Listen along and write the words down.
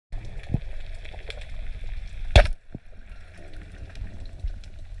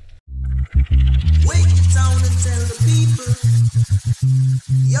Wake the town and tell the people.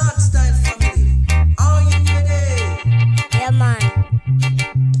 Yard style family. Are you ready? Yeah, man.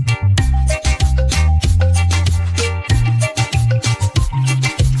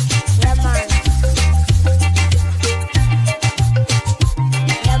 Yeah, man.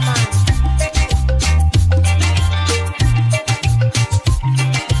 Yeah, man.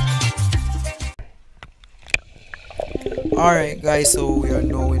 Alright guys, so we are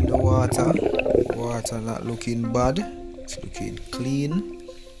now in the water. Water not looking bad, it's looking clean.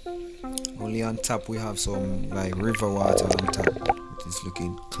 Only on top we have some like river water on top. It is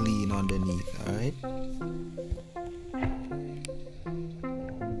looking clean underneath, alright?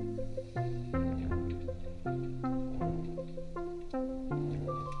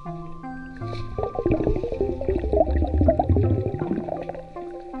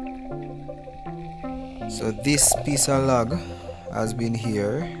 So this piece of log has been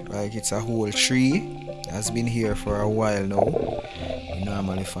here, like it's a whole tree, has been here for a while now. You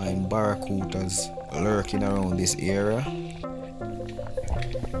normally find barracudas lurking around this area.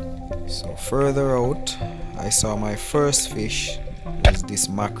 So further out, I saw my first fish, was this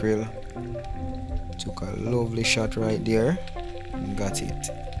mackerel. Took a lovely shot right there and got it.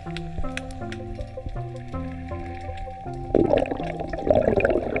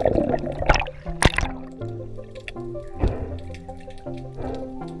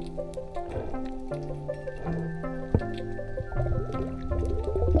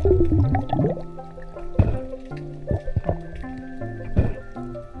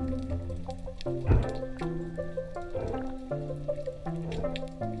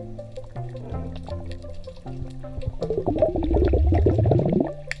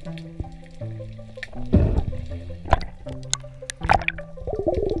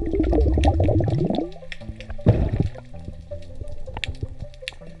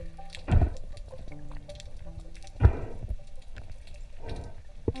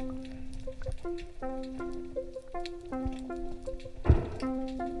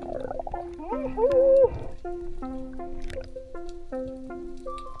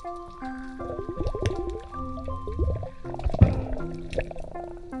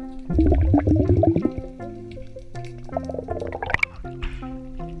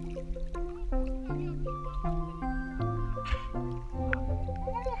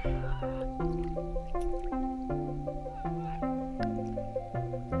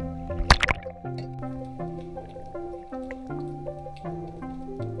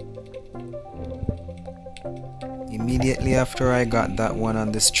 Immediately after I got that one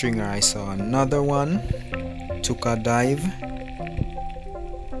on the stringer, I saw another one. Took a dive.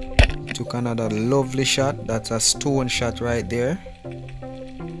 Took another lovely shot. That's a stone shot right there.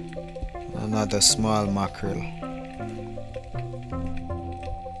 Another small mackerel.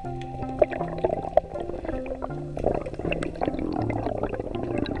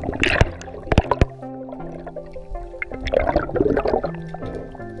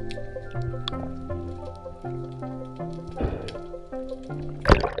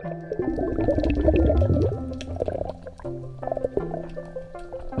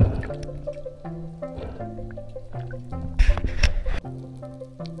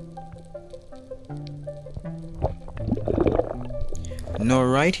 Now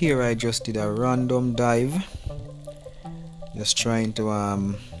right here I just did a random dive, just trying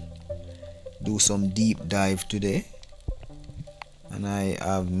to do some deep dive today, and I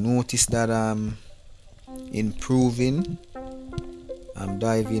have noticed that I'm improving. I'm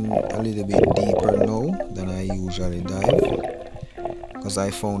diving a little bit deeper now than I usually dive, because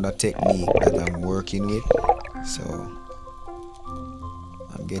I found a technique that I'm working with, so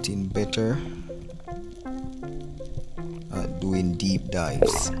I'm getting better at doing deep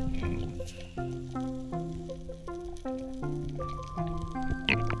dives.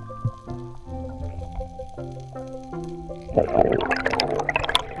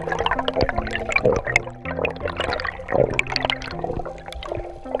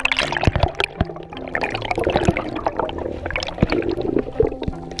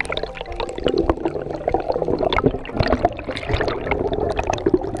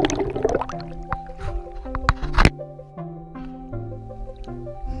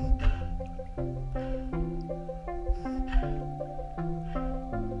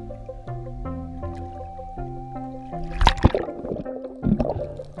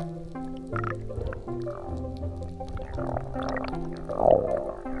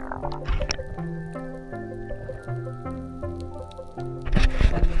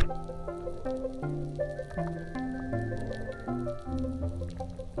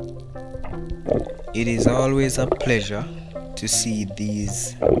 It is always a pleasure to see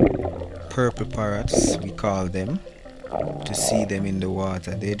these purple parrots, we call them, to see them in the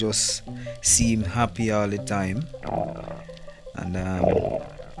water. They just seem happy all the time, and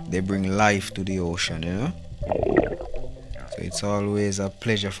they bring life to the ocean, you know. So it's always a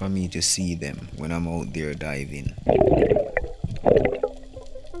pleasure for me to see them when I'm out there diving.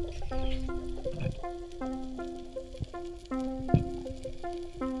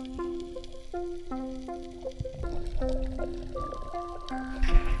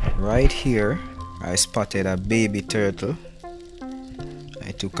 Right here, I spotted a baby turtle.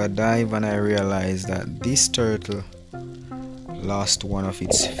 I took a dive and I realized that this turtle lost one of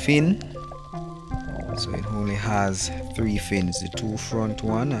its fin. So it only has 3 fins, the 2 front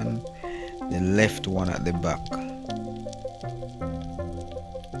one and the left one at the back.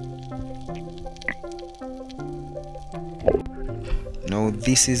 Now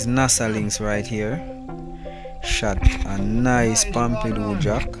this is NASA Lynx right here. Shot a nice pompidou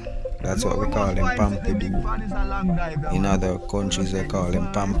jack. That's what we call him, pompidou. In other countries they call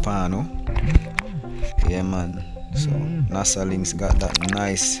him pampano. Yeah man, so NASA Lynx got that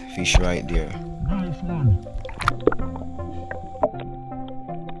nice fish right there. Nice one.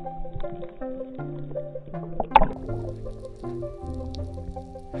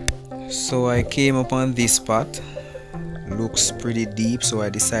 So I came upon this spot. Looks pretty deep, so I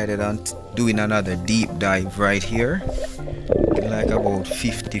decided on doing another deep dive right here, like about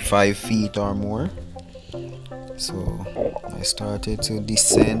 55 feet or more. So I started to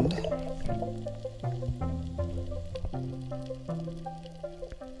descend.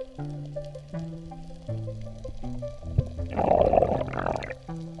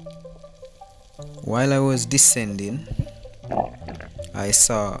 While I was descending, I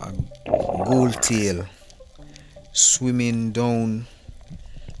saw a gold tail swimming down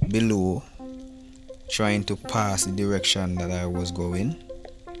below, trying to pass the direction that I was going.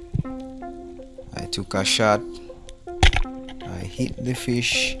 I took a shot, I hit the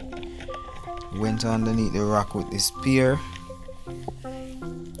fish, went underneath the rock with the spear.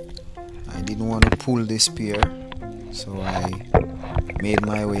 I didn't want to pull the spear, so I made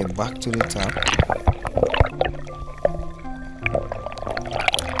my way back to the top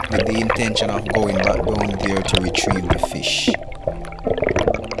with the intention of going back down there to retrieve the fish.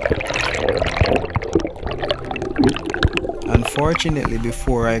 Unfortunately,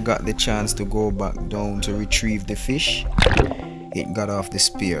 before I got the chance to go back down to retrieve the fish, it got off the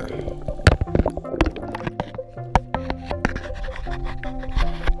spear.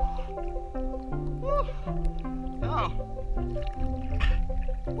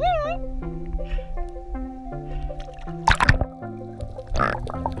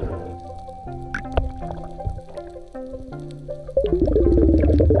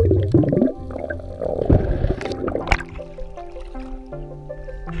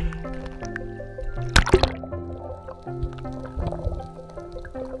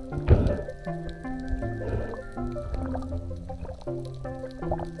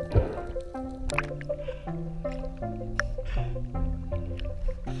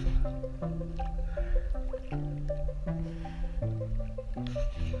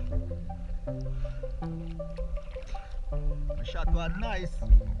 Shot one nice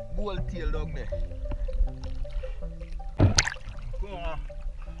gold tail down there. Go on.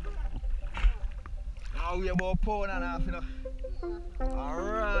 Now we about a pound and a half, you know. A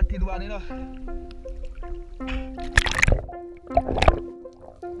rotted one, you know.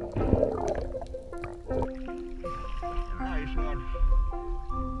 Nice one.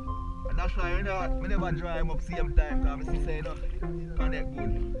 And that's why, you know, I never dry him up same time because I say, you know, connect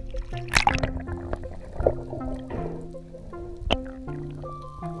good.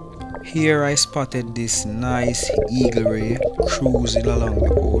 Here I spotted this nice eagle ray cruising along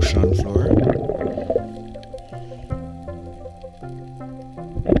the ocean floor.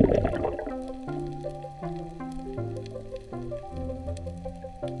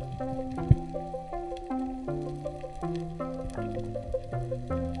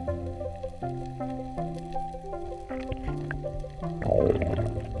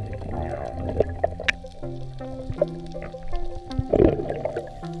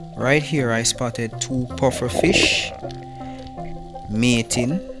 Right here I spotted 2 puffer fish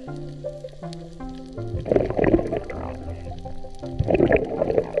mating.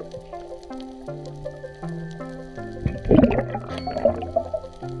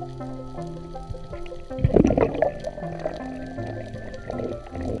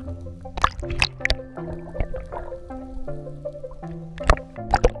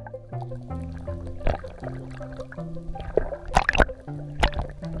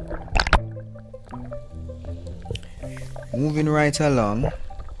 Moving right along,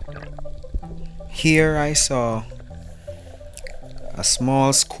 Here I saw a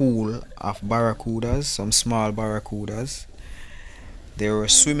small school of barracudas, some small barracudas. They were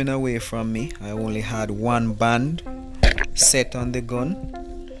swimming away from me. I only had one band set on the gun.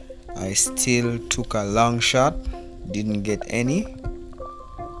 I still took a long shot, didn't get any.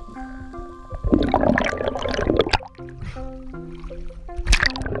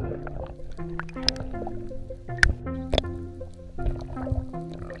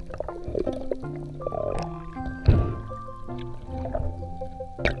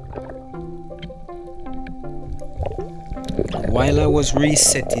 While I was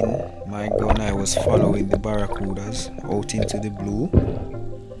resetting my gun, I was following the barracudas out into the blue.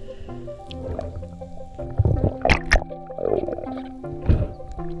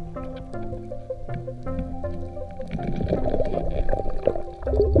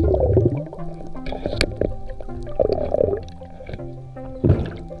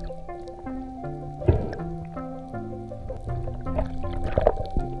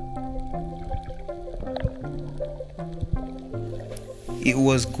 It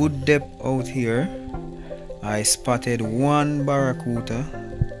was good depth out here. I spotted one barracuda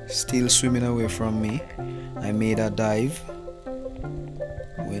still swimming away from me. I made a dive,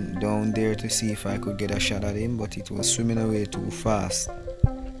 went down there to see if I could get a shot at him, but it was swimming away too fast.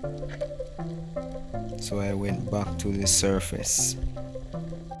 So I went back to the surface.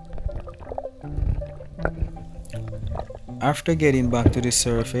 After getting back to the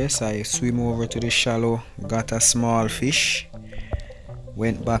surface, I swim over to the shallow, got a small fish.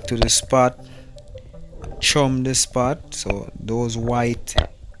 Went back to the spot, chummed the spot. So those white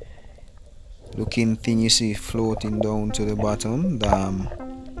looking thing you see floating down to the bottom,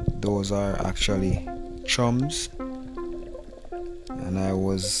 those are actually chums. And I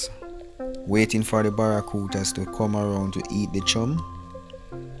was waiting for the barracudas to come around to eat the chum.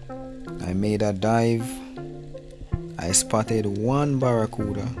 I made a dive. I spotted one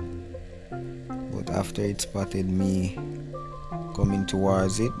barracuda, but after it spotted me coming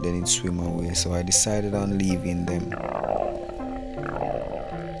towards it, then it swam away, so I decided on leaving them.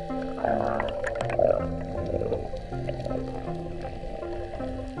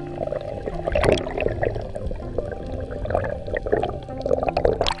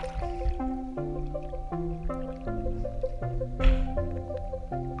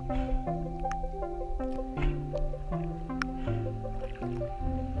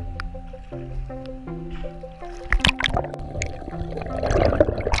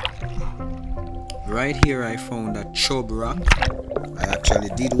 Right here I found a chub rock. I actually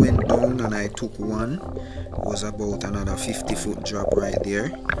did went down and I took one. It was about another 50-foot drop right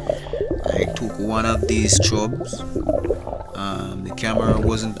there. I took one of these chubs. The camera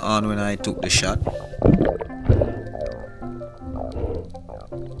wasn't on when I took the shot.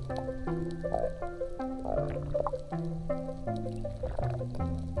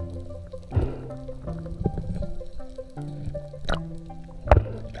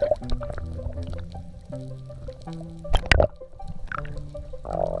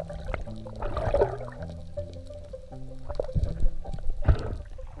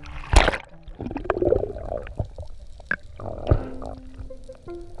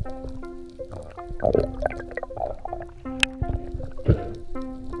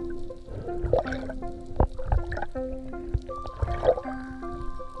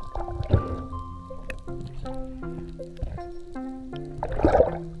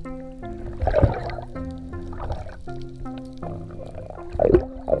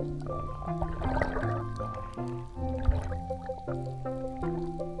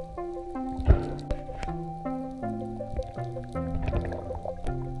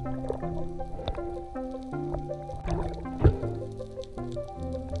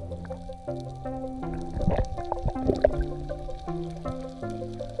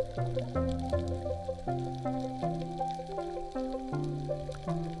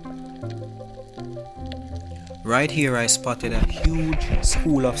 Right here I spotted a huge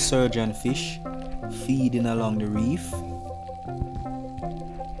school of surgeon fish feeding along the reef.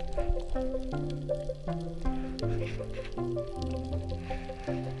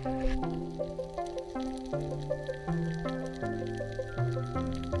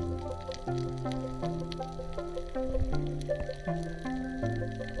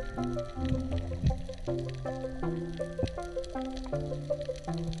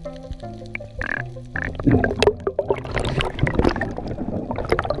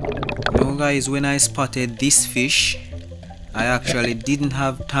 Now guys, when I spotted this fish, I actually didn't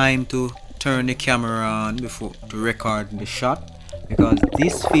have time to turn the camera on before to record the shot, because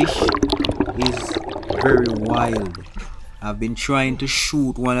this fish is very wild. I've been trying to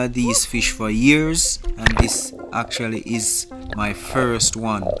shoot one of these fish for years, and this actually is my first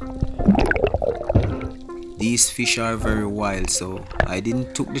one. These fish are very wild, so I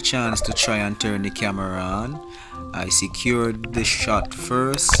didn't took the chance to try and turn the camera on. I secured the shot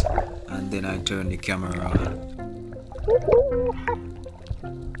first and then I turned the camera on.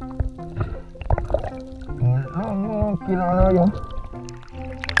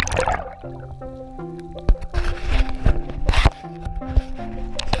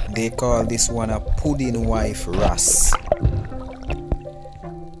 They call this one a pudding wife wrasse.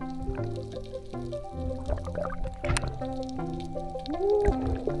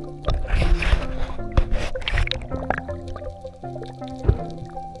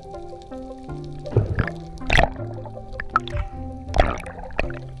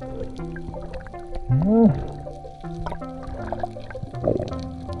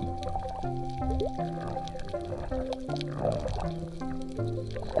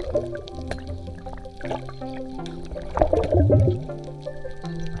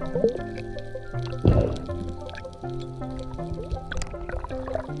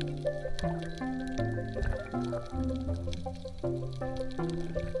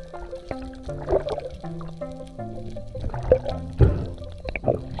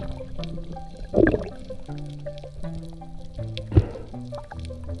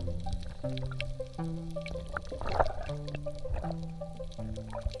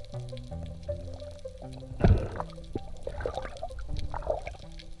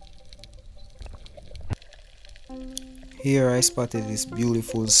 Here I spotted this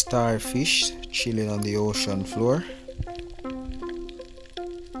beautiful starfish chilling on the ocean floor.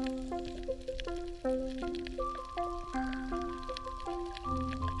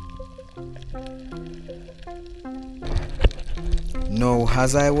 Now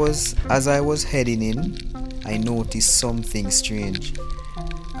as I was heading in, I noticed something strange.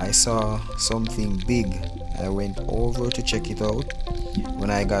 I saw something big. I went over to check it out. When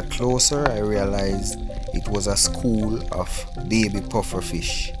I got closer, I realized it was a school of baby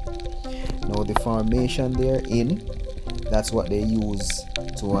pufferfish. Now the formation they're in, that's what they use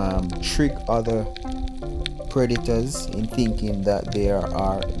to trick other predators in thinking that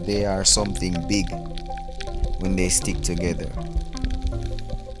they are something big when they stick together.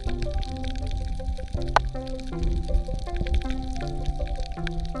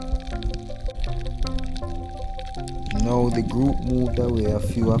 Now the group moved away, a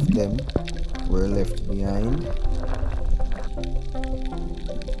few of them were left behind.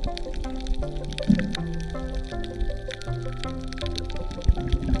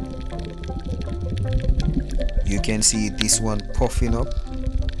 You can see this one puffing up.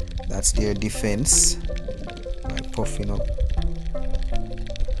 That's their defense by puffing up.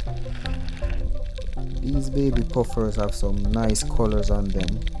 These baby puffers have some nice colors on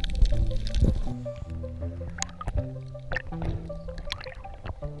them.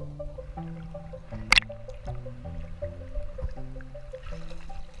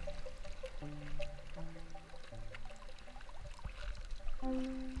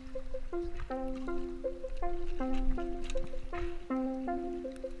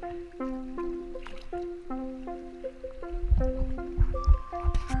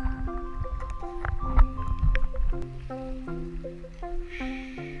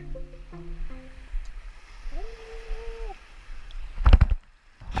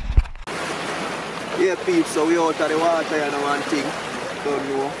 Yeah, peeps, so we out of the water and one thing. Don't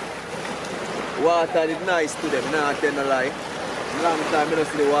know. Water is nice to them, not tell no lie. Long time I don't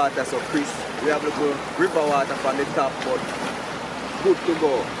see the water so crisp. We have to go river water from the top, but good to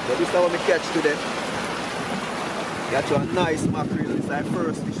go. So this is what we catch today. Catch a nice mackerel. This is our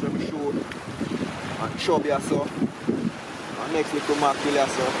first fish when we shoot. And chubby so. And next little mackerel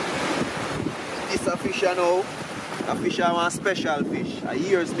so. This a fish now. A fish I want special fish. A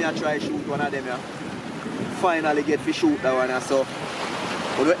years me I try shoot one of them here. Finally get to shoot that one so.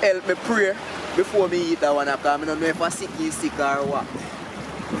 But you help me pray before me eat that one because I don't know if I sick or what.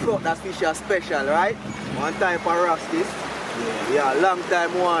 So that fish is special, right? One time for rocks this. Yeah, long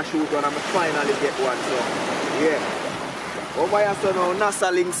time I want to shoot one and I finally get one so. Yeah. Over here so now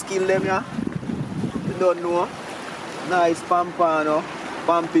NASA link skill them yeah. You don't know. Nice pampano.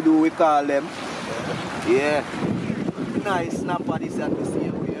 Pampidou we call them. Yeah. Nice snapper this at the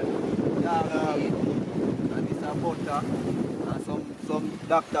same way. And this a butter and some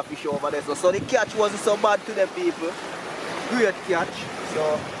doctor fish over there. So the catch wasn't so bad to the people. Great catch.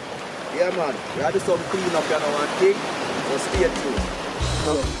 So yeah man, we have to do some clean up here now and thing. So stay tuned.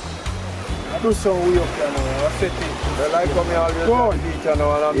 I do some way up here now, I set it. They like how me always on the beach and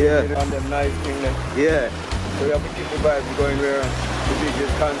all and them nice thing there. Yeah. So we have to keep the vibes going where the beach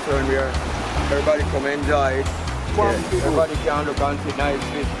is concerned, where everybody come enjoy it. Everybody can look and see nice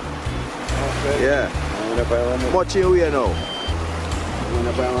fish. Okay. Yeah. Much in here now?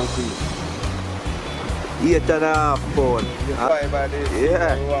 8.5 pounds.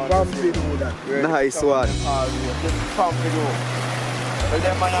 Yeah. Nice one.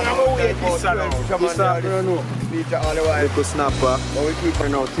 Little snapper. But we keep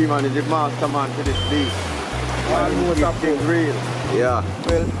now, T-Man is the masterman for this beach. Real. Yeah.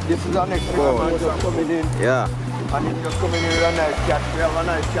 Well, this is our next one just coming in. Yeah. And it's just coming in with a nice catch. We have a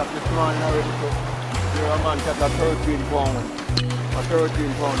nice catch this morning already. So you're a man catch a 13 pound. A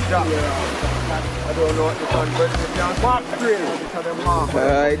 13 pound jack. Yeah. I don't know what the conversion is. Mackerel.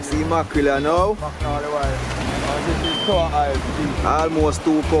 Alright, see mackerel now. Mackerel all the way. And this is so high. Almost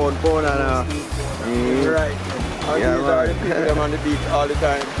 2 pound and a. Right. And Yeah, these are the people them on the beach all the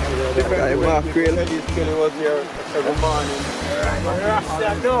time. Depending when mackerel. This Kelly was here every morning.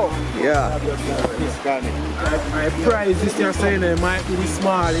 Yeah. My price this year saying it might be the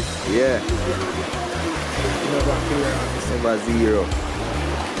smallest. Yeah. Over 0.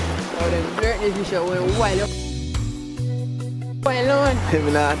 Oh, them dirty fish are going wild. Wild on.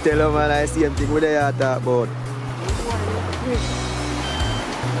 I'm not tell you, man, I see him thing with the talk about.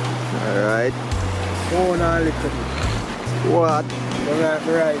 Alright. Oh, no, little. What?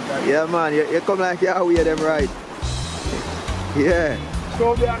 Right. Yeah, man, you come like you wear them right. Yeah.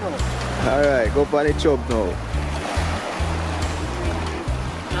 Show me now. Alright, go for the chop now.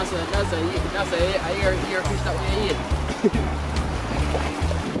 That's a ear fish that we eat.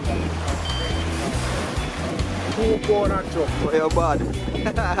 2 pound and chop. Oh, you're bad.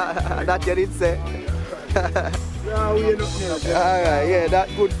 That you did say. Yeah, we not here. Alright, yeah,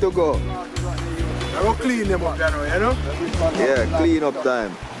 that's good to go. I will clean them up, you know? Yeah, clean up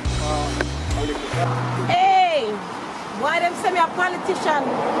time. Hey, why them say me a politician?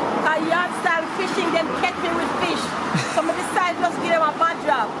 Cause yard style fishing, them catch me with fish. Some of the side just give them a bad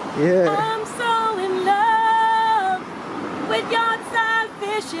job. Yeah. I'm so in love with yard style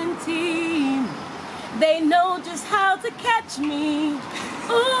fishing team. They know just how to catch me.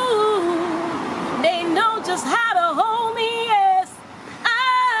 Ooh, they know just how to hold me, yes.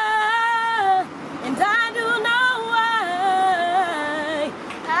 And I do know why.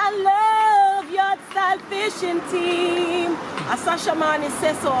 I love yard style fishing team. As Sasha Mani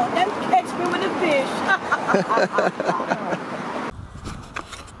says so, them catch me with the fish.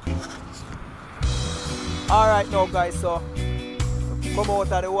 Alright now guys, so come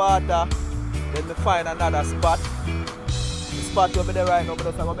out of the water, then we find another spot. The spot over there right now, but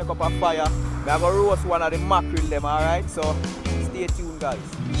I'm going to make up a fire. I'm going to roast one of the mackerel them, alright? So stay tuned guys.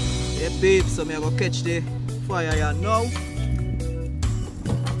 Yeah babes, so I'm going to catch the fire here now.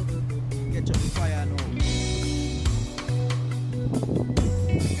 Catch up the fire now.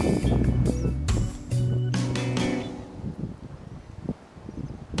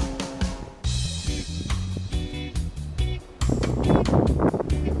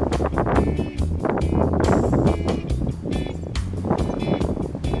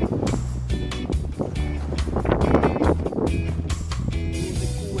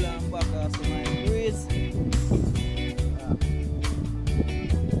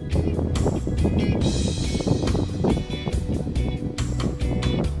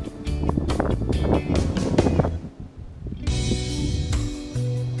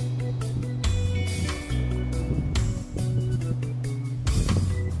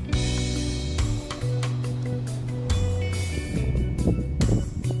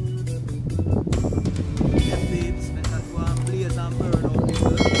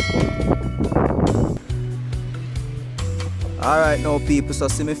 Alright now people, so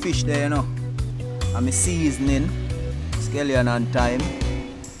see me fish there, you know. And me seasoning, scallion and thyme.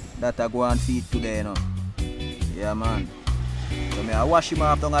 That I go and feed today, you know. Yeah man. So me I wash him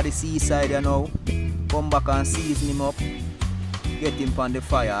off down at the seaside, you know. Come back and season him up. Get him on the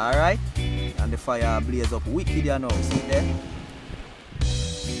fire, alright? And the fire blaze up wicked, you know. See there?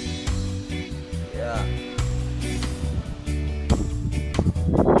 Yeah.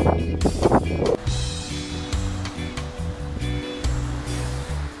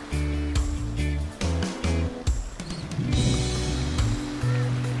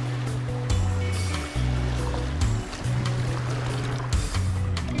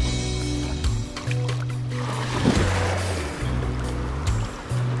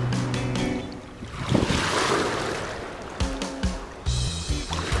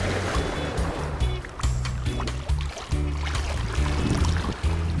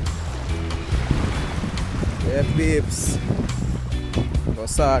 Yeah, babes. Go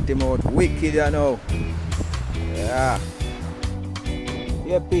sort him out wicked, you know. Yeah.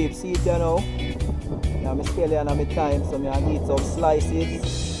 Yeah, peeps, see it you know. Now I'm scale and my time, so I need some slices.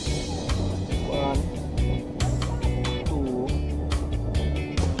 1, 2,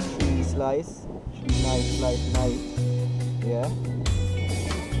 3 slice. 3 nice slice, nice. Yeah.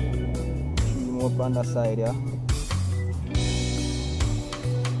 3 more on the side, yeah.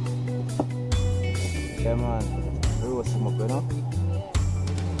 Yeah, man. Roast them up, you know.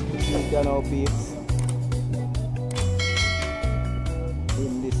 See it you know, peeps.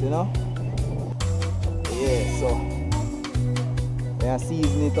 In this, you know. Yeah, so we are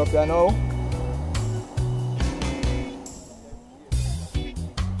seasoning it up here now.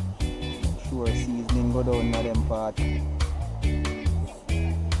 Sure, seasoning go down in them part. We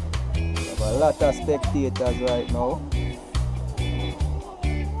have a lot of spectators right now.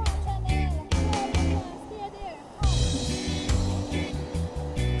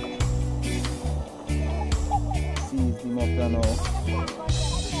 Seasoning up here now.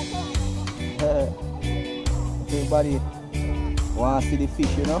 Everybody want to see the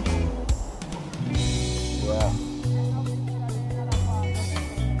fish, you know? Yeah.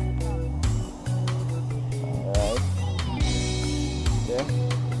 Alright. Yeah.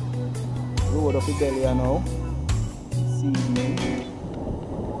 Load up the belly here now. Seasoning.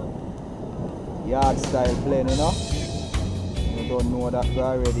 Yard style blend, you know? You don't know that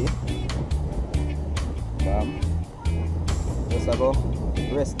already. Bam. Just go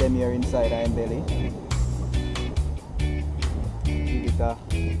rest them here inside our belly.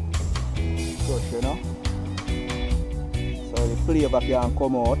 Crush, you know, so the flavor can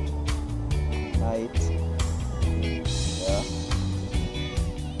come out. Nice. Yeah.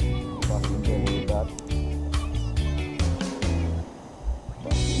 Back in belly with that.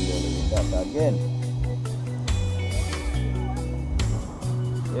 Back in belly with that again.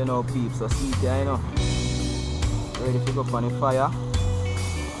 You know, peeps, so see it here, you know. Ready to go up on the fire.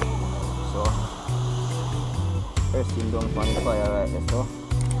 So pressing down on the fire right there, so.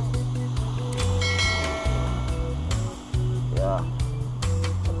 Yeah.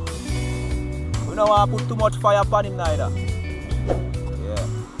 We don't want to put too much fire upon him neither. Yeah.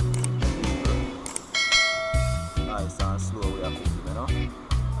 Nice and slow we are cooking, you know.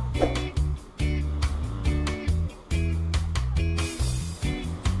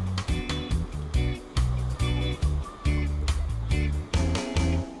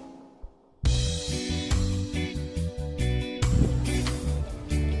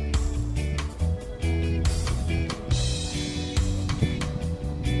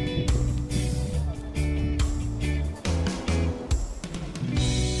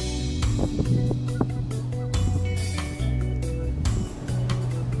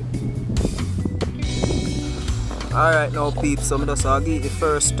 Alright now peeps, so I'm just going to give it the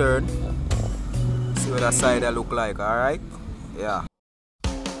first turn. See what that side look like, alright? Yeah.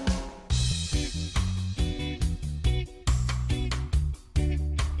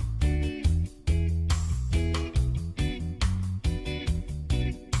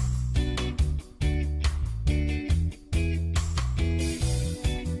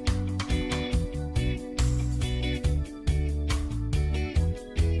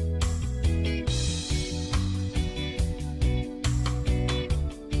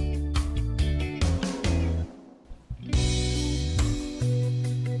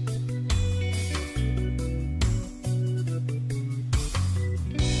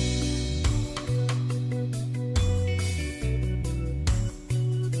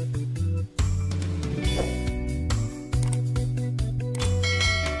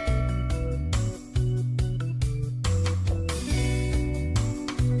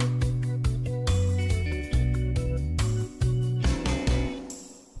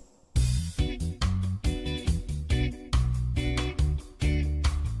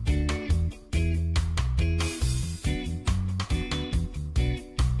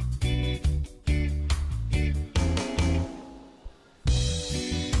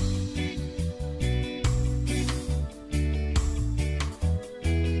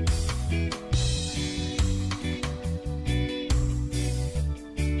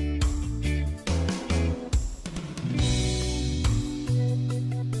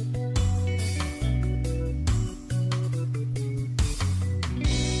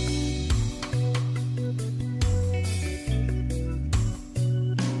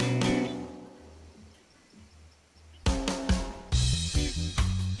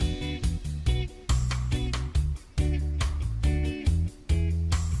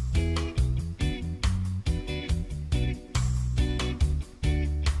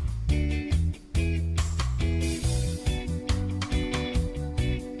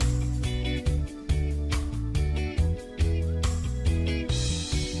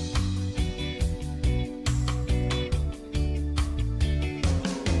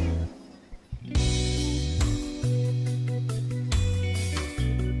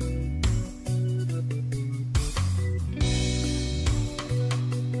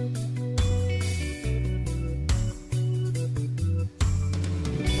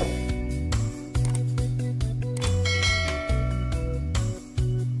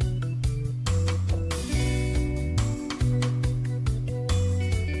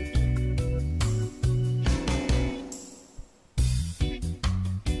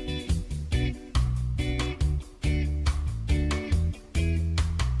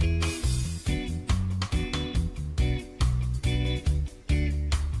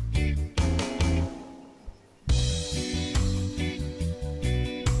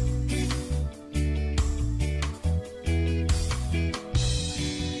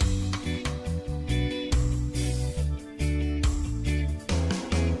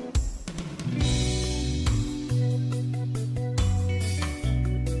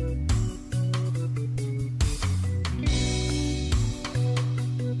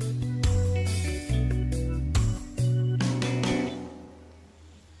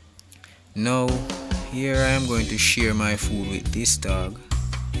 Now, here I am going to share my food with this dog.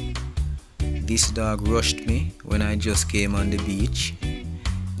 This dog rushed me when I just came on the beach.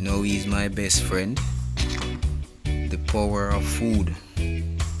 Now he's my best friend. The power of food.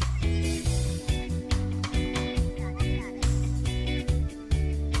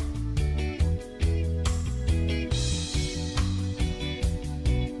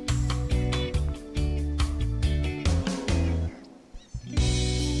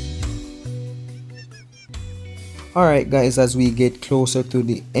 Alright guys, as we get closer to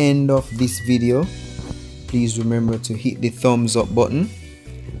the end of this video, please remember to hit the thumbs up button,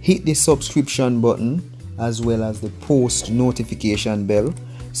 hit the subscription button, as well as the post notification bell,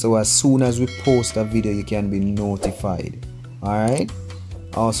 so as soon as we post a video you can be notified. Alright,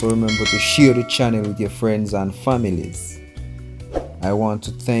 also remember to share the channel with your friends and families. I want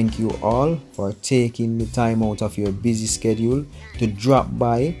to thank you all for taking the time out of your busy schedule to drop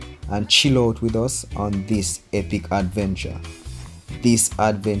by and chill out with us on this epic adventure. This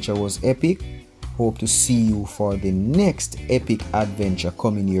adventure was epic. Hope to see you for the next epic adventure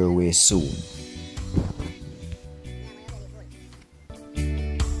coming your way soon.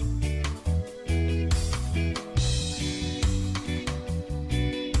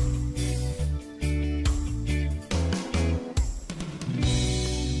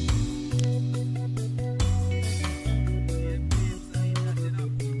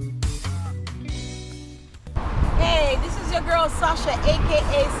 Your girl Sasha,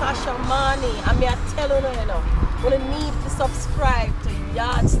 aka Sasha Money. I'm here telling you, we need to subscribe to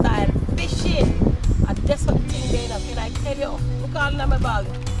Yard Style Fishing. And that's what the thing there, can I tell you? Look all in my bag.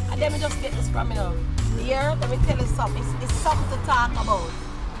 And let me just get this from Here, let me tell you something. It's something to talk about.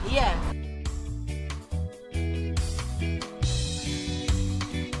 Yeah.